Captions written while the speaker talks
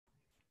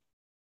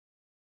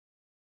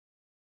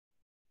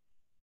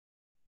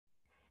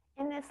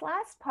In this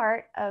last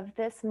part of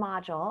this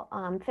module,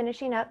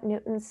 finishing up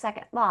Newton's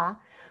second law,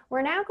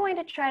 we're now going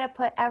to try to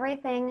put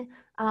everything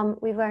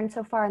we've learned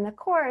so far in the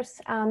course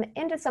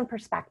into some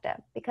perspective,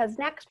 because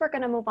next we're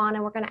going to move on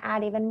and we're going to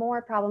add even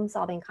more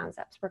problem-solving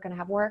concepts. We're going to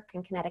have work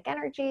and kinetic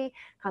energy,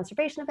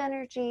 conservation of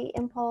energy,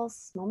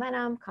 impulse,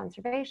 momentum,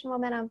 conservation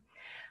momentum,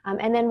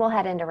 and then we'll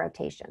head into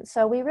rotation.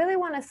 So we really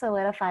want to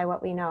solidify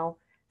what we know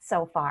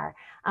so far.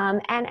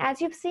 And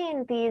as you've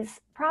seen, these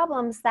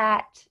problems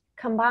that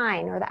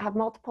combine or that have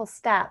multiple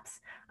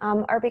steps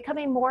are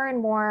becoming more and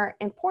more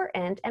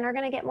important and are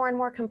going to get more and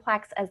more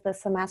complex as the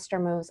semester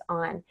moves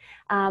on.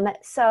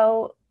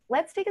 So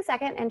let's take a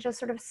second and just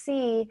sort of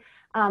see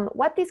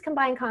what these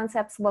combined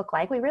concepts look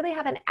like. We really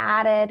haven't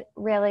added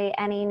really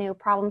any new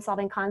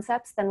problem-solving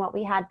concepts than what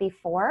we had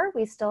before.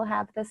 We still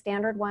have the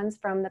standard ones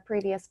from the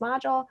previous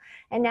module,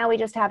 and now we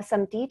just have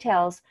some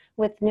details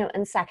with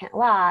Newton's second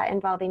law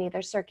involving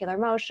either circular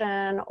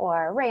motion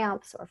or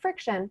ramps or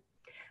friction.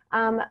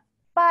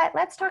 But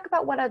let's talk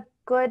about what a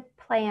good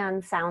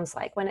plan sounds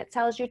like when it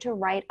tells you to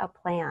write a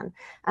plan.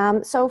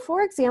 So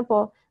for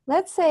example,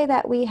 let's say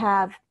that we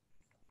have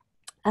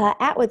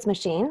Atwood's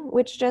machine,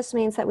 which just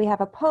means that we have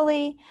a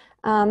pulley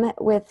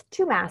with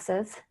two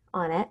masses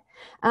on it.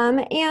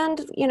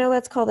 And,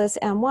 let's call this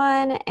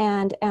M1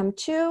 and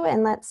M2,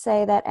 and let's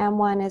say that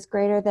M1 is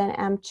greater than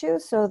M2,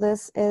 so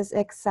this is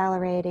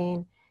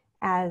accelerating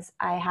as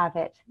I have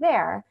it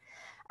there.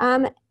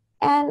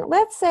 And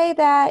let's say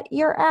that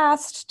you're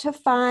asked to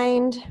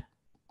find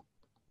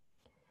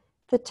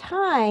the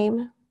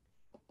time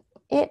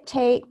it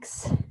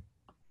takes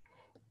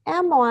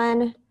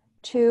M1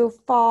 to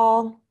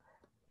fall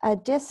a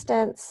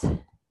distance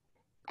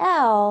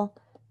L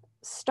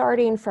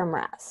starting from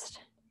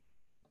rest.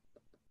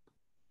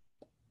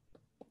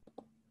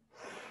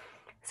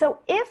 So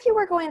if you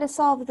were going to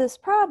solve this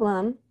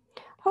problem,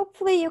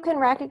 hopefully you can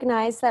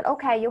recognize that,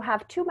 okay, you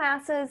have two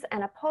masses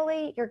and a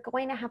pulley, you're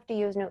going to have to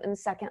use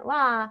Newton's second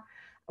law,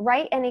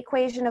 write an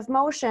equation of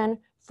motion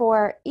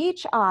for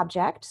each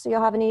object. So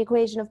you'll have an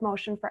equation of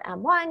motion for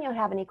M1, you'll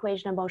have an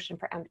equation of motion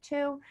for M2,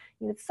 you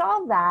would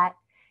solve that,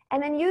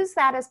 and then use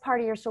that as part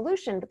of your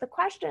solution. But the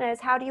question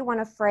is, how do you want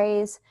to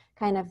phrase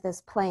kind of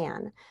this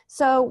plan?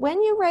 So when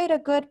you write a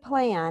good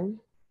plan,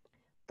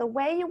 the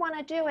way you want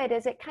to do it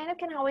is it kind of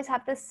can always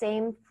have the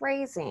same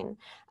phrasing.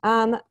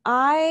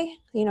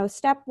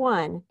 Step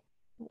one,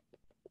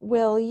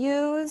 we'll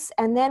use,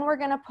 and then we're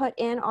going to put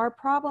in our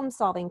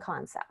problem-solving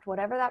concept,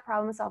 whatever that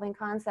problem-solving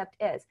concept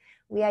is.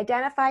 We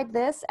identified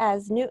this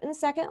as Newton's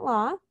second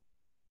law.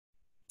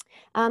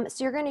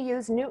 So you're going to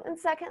use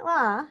Newton's second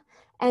law,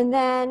 and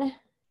then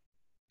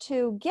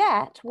to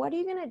get, what are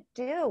you going to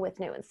do with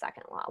Newton's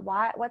second law?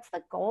 What's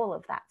the goal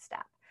of that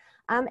step?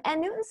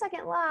 And Newton's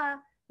second law,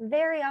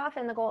 very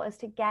often the goal is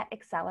to get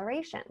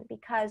acceleration,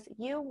 because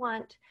you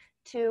want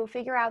to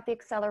figure out the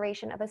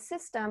acceleration of a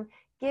system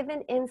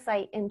given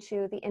insight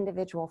into the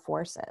individual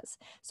forces.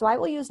 So I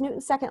will use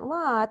Newton's second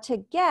law to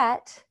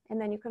get, and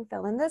then you can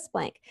fill in this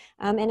blank.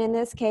 And in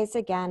this case,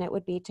 again, it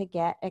would be to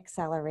get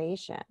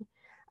acceleration.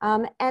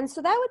 And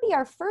so that would be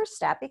our first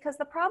step, because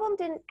the problem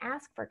didn't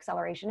ask for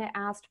acceleration, it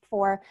asked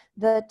for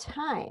the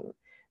time.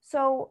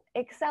 So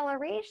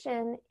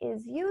acceleration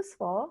is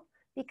useful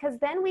because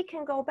then we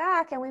can go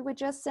back and we would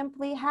just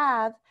simply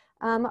have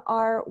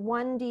our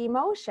 1D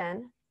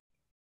motion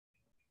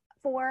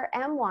for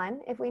M1.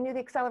 If we knew the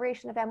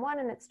acceleration of M1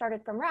 and it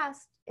started from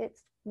rest,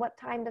 it's what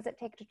time does it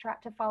take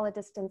to fall a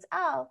distance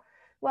L?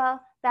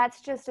 Well,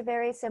 that's just a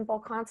very simple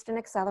constant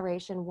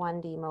acceleration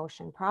 1D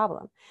motion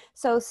problem.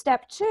 So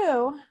step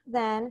two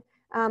then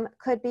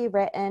could be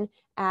written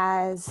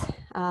as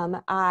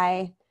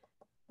I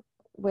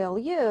will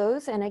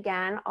use, and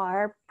again,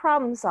 our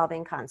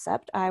problem-solving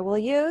concept I will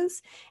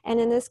use, and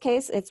in this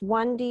case, it's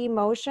 1D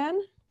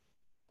motion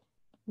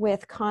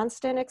with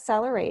constant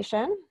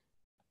acceleration,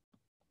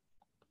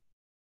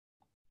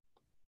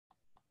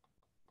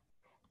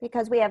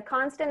 because we have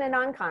constant and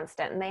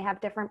non-constant, and they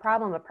have different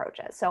problem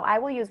approaches. So I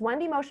will use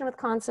 1D motion with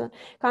constant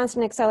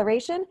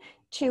acceleration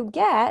to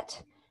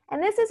get,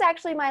 and this is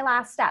actually my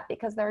last step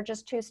because there are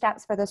just two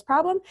steps for this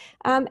problem.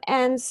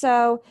 And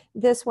so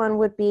this one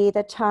would be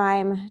the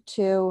time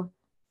to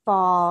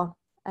fall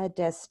a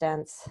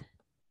distance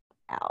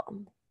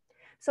L.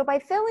 So by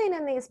filling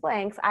in these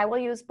blanks, I will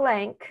use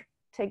blank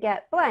to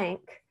get blank.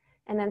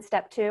 And then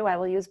step two, I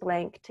will use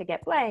blank to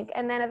get blank.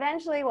 And then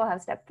eventually we'll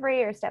have step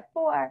three or step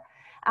four.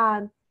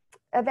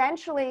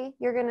 Eventually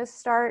you're going to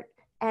start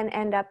and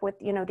end up with,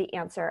 the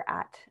answer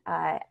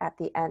at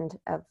the end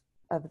of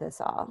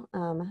this all.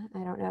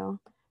 I don't know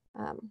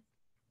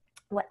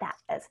what that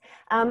is.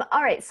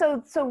 All right,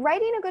 so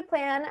writing a good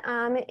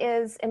plan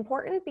is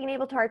important. Being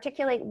able to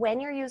articulate when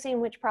you're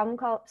using which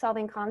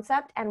problem-solving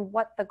concept and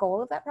what the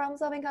goal of that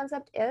problem-solving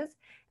concept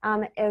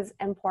is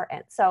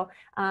important. So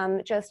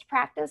just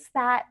practice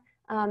that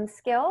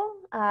skill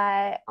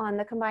on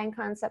the combined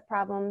concept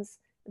problems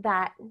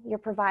that you're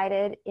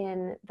provided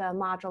in the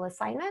module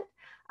assignment,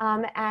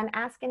 and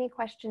ask any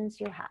questions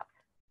you have.